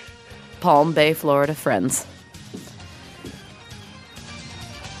Palm Bay, Florida friends.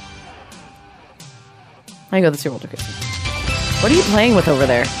 There you go, that's your older kid. What are you playing with over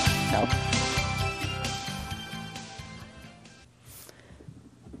there? No.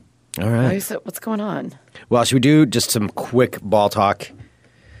 All right. What's going on? Well, should we do just some quick ball talk?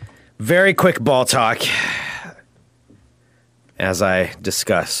 Very quick ball talk as I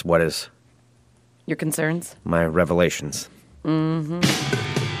discuss what is... Your concerns? My revelations. Mm-hmm.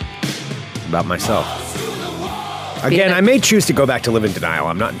 About myself. Again, I may choose to go back to live in denial.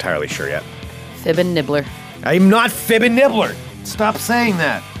 I'm not entirely sure yet. Fibbin Nibbler. I'm not Fibbin Nibbler. Stop saying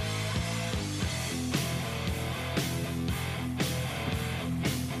that.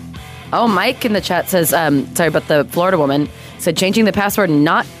 Oh, Mike in the chat says, sorry about the Florida woman, said changing the password and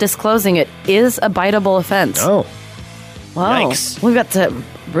not disclosing it is a biteable offense. Oh. Wow. Yikes. We've got a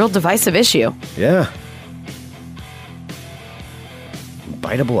real divisive issue. Yeah.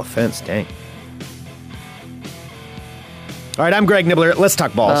 Biteable offense, dang. All right, I'm Greg Nibbler. Let's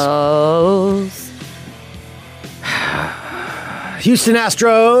talk balls. Houston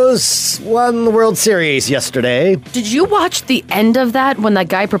Astros won the World Series yesterday. Did you watch the end of that when that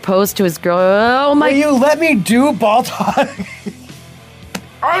guy proposed to his girl? Oh my! Will you let me do ball talk?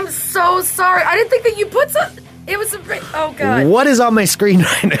 I'm so sorry. I didn't think that you put some. It was a break. Oh, God. What is on my screen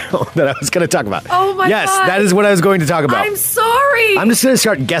right now that I was going to talk about? Oh, my God. Yes, that is what I was going to talk about. I'm sorry. I'm just going to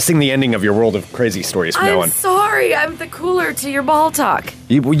start guessing the ending of your World of Crazy Stories from now on. I'm sorry. I'm the cooler to your ball talk.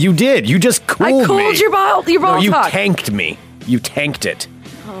 You did. You just cooled me. I cooled your ball No, you talk. tanked me. You tanked it.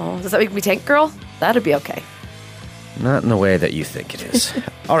 Oh, does that make me tank girl? That'd be okay. Not in the way that you think it is.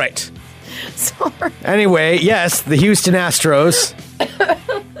 All right. Sorry. Anyway, yes, the Houston Astros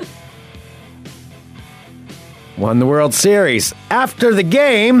won the World Series. After the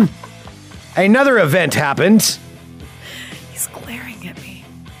game, another event happened. He's glaring at me.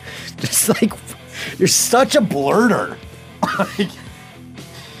 Just like, you're such a blurter.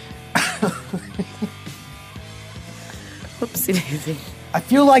 Whoopsie daisy. I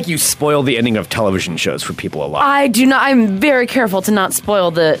feel like you spoil the ending of television shows for people a lot. I do not. I'm very careful to not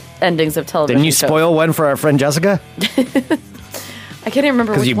spoil the endings of television Didn't you shows. spoil one for our friend Jessica? I can't even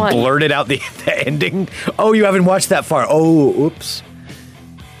remember which Because you one. blurted out the ending? Oh, you haven't watched that far. Oh, oops.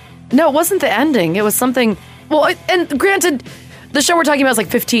 No, it wasn't the ending. It was something. Well, and granted, the show we're talking about is like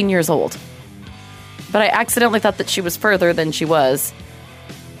 15 years old. But I accidentally thought that she was further than she was.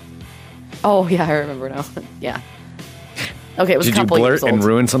 Oh, yeah, I remember now. Yeah. Okay, it was a couple years old. Did you blurt and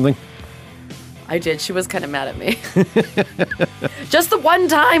ruin something? I did. She was kind of mad at me. Just the one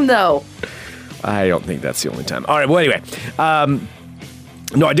time, though. I don't think that's the only time. All right, well, anyway.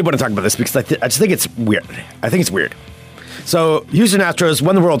 No, I did want to talk about this because I just think it's weird. I think it's weird. So, Houston Astros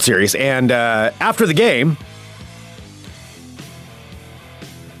won the World Series, and after the game,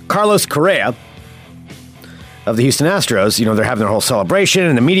 Carlos Correa of the Houston Astros, they're having their whole celebration,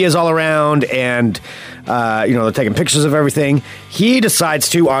 and the media's all around, and, they're taking pictures of everything. He decides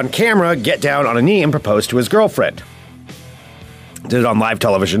to, on camera, get down on a knee and propose to his girlfriend. Did it on live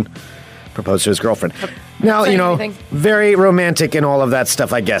television. Proposed to his girlfriend. Now, anything? very romantic and all of that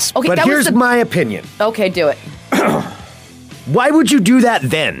stuff, I guess. Okay, but here's my opinion. Okay, do it. Why would you do that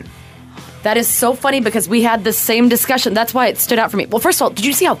then? That is so funny because we had the same discussion. That's why it stood out for me. Well, first of all, did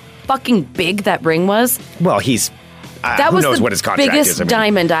you see how fucking big that ring was? Well, he's... that who was knows the what his contract biggest is.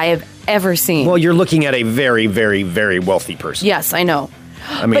 diamond I have ever seen. Well, you're looking at a very, very, very wealthy person. Yes, I know.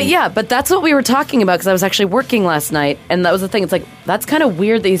 I mean, but that's what we were talking about because I was actually working last night, and that was the thing. It's like, that's kind of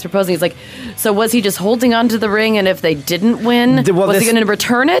weird that he's proposing. He's like, so was he just holding on to the ring, and if they didn't win, was he going to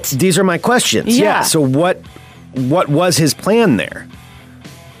return it? These are my questions. Yeah. So what was his plan there?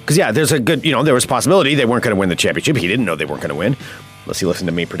 Because, there's a good, there was a possibility they weren't going to win the championship. He didn't know they weren't going to win, unless he listened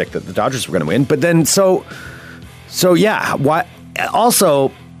to me predict that the Dodgers were going to win. But then, why?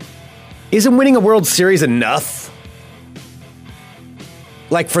 Also, isn't winning a World Series enough?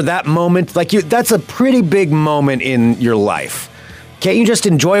 Like, for that moment, that's a pretty big moment in your life. Can't you just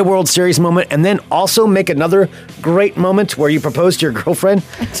enjoy a World Series moment and then also make another great moment where you propose to your girlfriend?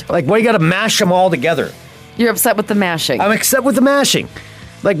 Like, why you got to mash them all together? You're upset with the mashing. I'm upset with the mashing.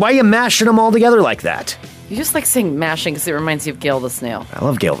 Like, why are you mashing them all together like that? You just like saying mashing because it reminds you of Gail the Snail. I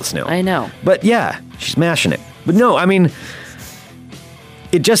love Gail the Snail. I know. But yeah, she's mashing it. But no, I mean,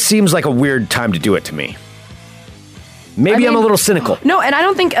 it just seems like a weird time to do it to me. Maybe I'm a little cynical. No, and I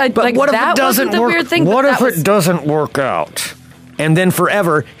don't think but what if that it doesn't wasn't the work? weird thing. What if it doesn't work out? And then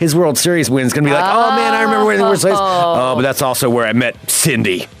forever, his World Series win is going to be like, oh man, I remember winning the World Series. Oh, but that's also where I met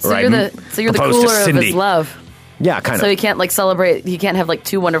Cindy. So right? You're the cooler of his love. Yeah, kind of. So you can't celebrate. You can't have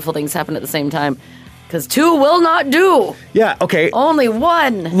two wonderful things happen at the same time. Because two will not do. Yeah, okay. Only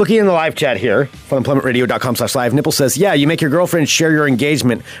one. Looking in the live chat here, funemploymentradio.com/live, Nipple says, yeah, you make your girlfriend share your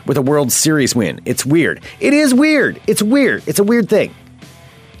engagement with a World Series win. It's weird. It is weird. It's weird. It's a weird thing.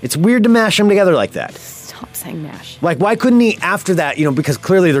 It's weird to mash them together like that. Stop saying mash. Like, why couldn't he, after that, because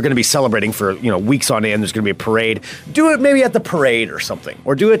clearly they're going to be celebrating for, weeks on end, there's going to be a parade. Do it maybe at the parade or something.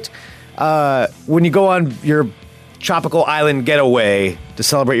 Or do it when you go on your tropical island getaway to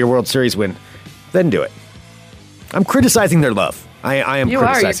celebrate your World Series win. Then do it. I'm criticizing their love. I am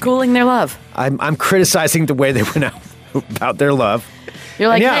criticizing. You're cooling their love. I'm criticizing the way they went out about their love. You're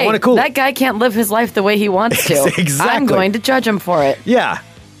like, I want to cool that guy can't live his life the way he wants to. Exactly. I'm going to judge him for it. Yeah.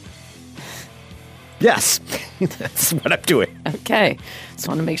 Yes. That's what I'm doing. Okay. Just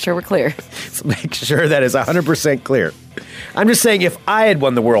want to make sure we're clear. Let's make sure that is 100% clear. I'm just saying, if I had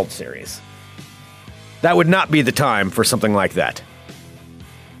won the World Series, that would not be the time for something like that.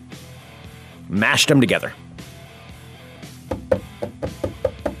 Mashed them together.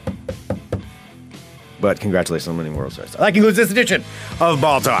 But congratulations on winning World Series. That concludes this edition of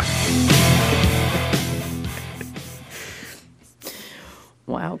Ball Talk.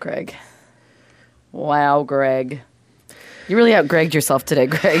 Wow, Greg. Wow, Greg. You really out-Gregged yourself today,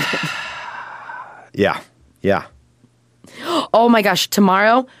 Greg. Yeah. Oh my gosh,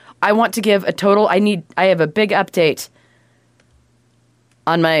 tomorrow I want to give a total. I have a big update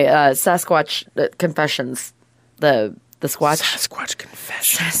on my Sasquatch confessions. The Squatch. Sasquatch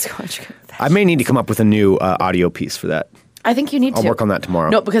confessions. Sasquatch confessions. I may need to come up with a new audio piece for that. I think you need to. I'll work on that tomorrow.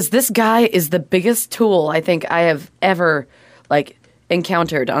 No, because this guy is the biggest tool I think I have ever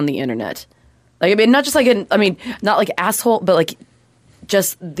encountered on the internet. Like, I mean, not just not like asshole, but like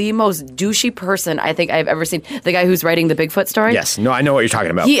just the most douchey person I think I've ever seen. The guy who's writing the Bigfoot story. Yes. No, I know what you're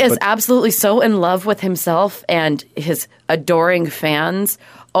talking about. He is absolutely so in love with himself and his adoring fans.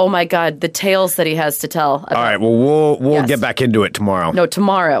 Oh my God, the tales that he has to tell. All right, well, we'll get back into it tomorrow. No,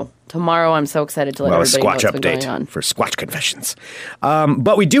 tomorrow. Tomorrow, I'm so excited to let everybody know what's been going on. For Squatch Confessions.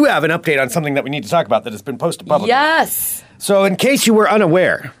 But we do have an update on something that we need to talk about that has been posted publicly. Yes! So in case you were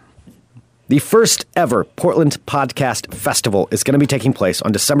unaware, the first ever Portland Podcast Festival is going to be taking place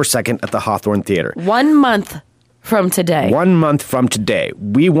on December 2nd at the Hawthorne Theater. 1 month from today. 1 month from today.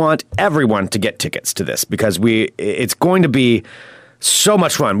 We want everyone to get tickets to this because it's going to be so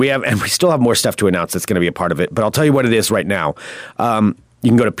much fun. We still have more stuff to announce that's going to be a part of it, but I'll tell you what it is right now. You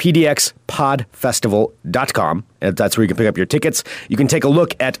can go to pdxpodfestival.com, and that's where you can pick up your tickets. You can take a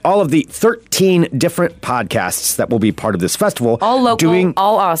look at all of the 13 different podcasts that will be part of this festival. All local,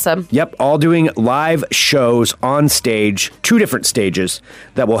 all awesome. Yep, all doing live shows on stage, 2 different stages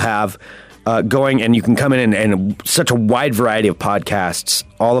that we'll have going, and you can come in and such a wide variety of podcasts.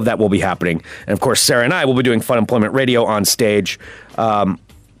 All of that will be happening. And, of course, Sarah and I will be doing Fun Employment Radio on stage. The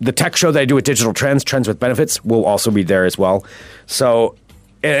tech show that I do with Digital Trends with Benefits, will also be there as well. So...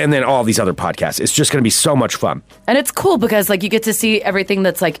 And then all these other podcasts. It's just going to be so much fun. And it's cool because, you get to see everything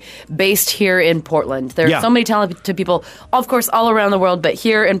that's, based here in Portland. There are so many talented people, of course, all around the world. But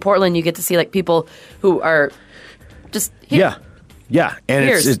here in Portland, you get to see, people who are just here. Yeah. And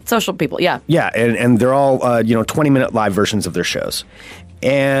it's social people, yeah. Yeah, and they're all, 20-minute live versions of their shows.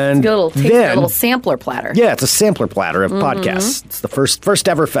 And a little sampler platter. Yeah, it's a sampler platter of podcasts. It's the first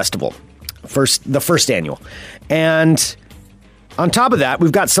ever festival. The first annual. And... on top of that,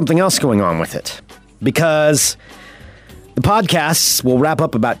 we've got something else going on with it because the podcasts will wrap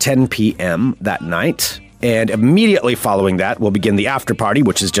up about 10 p.m. that night, and immediately following that, we'll begin the after party,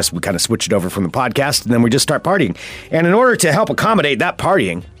 which is just we kind of switch it over from the podcast, and then we just start partying. And in order to help accommodate that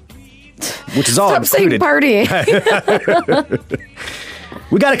partying, which is all included... Stop saying party!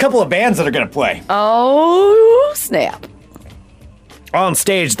 We got a couple of bands that are going to play. Oh, snap. On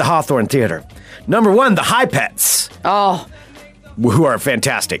stage, the Hawthorne Theater. Number 1, the High Pets. Oh, who are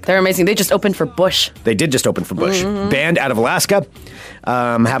fantastic. They're amazing. They just opened for Bush. They did just open for Bush. Band out of Alaska.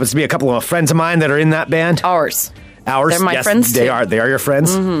 Happens to be a couple of friends of mine that are in that band. Ours. They're my friends, they too. They are your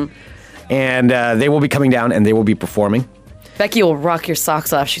friends. Mm-hmm. And they will be coming down and they will be performing. Becky will rock your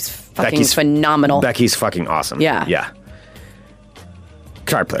socks off. She's phenomenal. Becky's fucking awesome. Yeah. Yeah.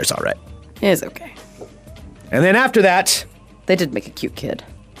 Guitar player's all right. It's okay. And then after that... they did make a cute kid.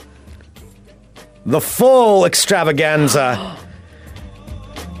 The full extravaganza...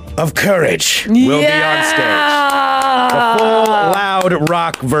 of Courage will be on stage. The full loud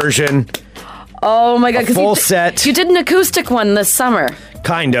rock version. Oh my God! Full set. You did an acoustic one this summer.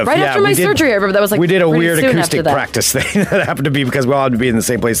 Kind of. Right after my surgery, I remember that was we did a weird acoustic that. practice thing that happened to be because we all had to be in the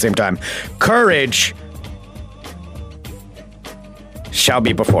same place at the same time. Courage shall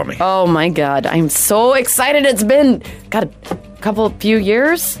be performing. Oh my God! I'm so excited. It's been few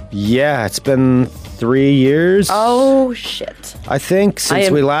years. Yeah, it's been 3 years. Oh shit! I think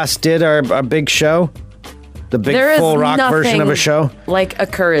since we last did our big show, the big full rock version of a show, like a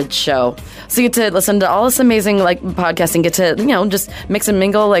Courage show. So you get to listen to all this amazing podcasting. Get to just mix and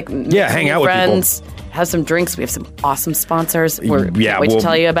mingle, hang out friends, with people, have some drinks. We have some awesome sponsors. Can't wait to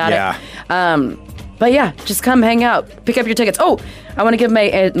tell you about it. But yeah, just come hang out, pick up your tickets. Oh, I want to give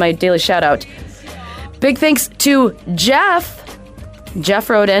my daily shout out. Big thanks to Jeff. Jeff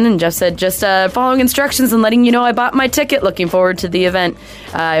wrote in and Jeff said, just following instructions and letting you know I bought my ticket. Looking forward to the event.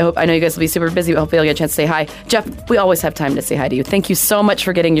 I know you guys will be super busy, but hopefully I'll get a chance to say hi. Jeff, we always have time to say hi to you. Thank you so much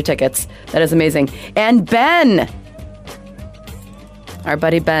for getting your tickets. That is amazing. And Ben, our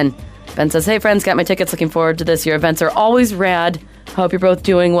buddy Ben. Ben says, hey friends, got my tickets. Looking forward to this. Your events are always rad. Hope you're both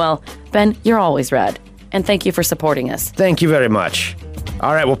doing well. Ben, you're always rad. And thank you for supporting us. Thank you very much.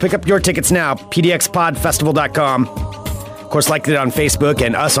 All right, well, pick up your tickets now. pdxpodfestival.com. Of course, like it on Facebook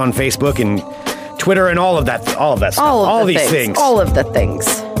and us on Facebook and Twitter and all of that stuff. All these things. All of the things.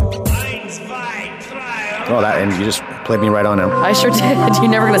 Oh, and you just played me right on now. I sure did. You're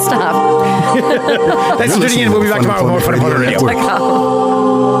never going to stop. Thanks for tuning in. We'll be back tomorrow with more Fun Employment Radio.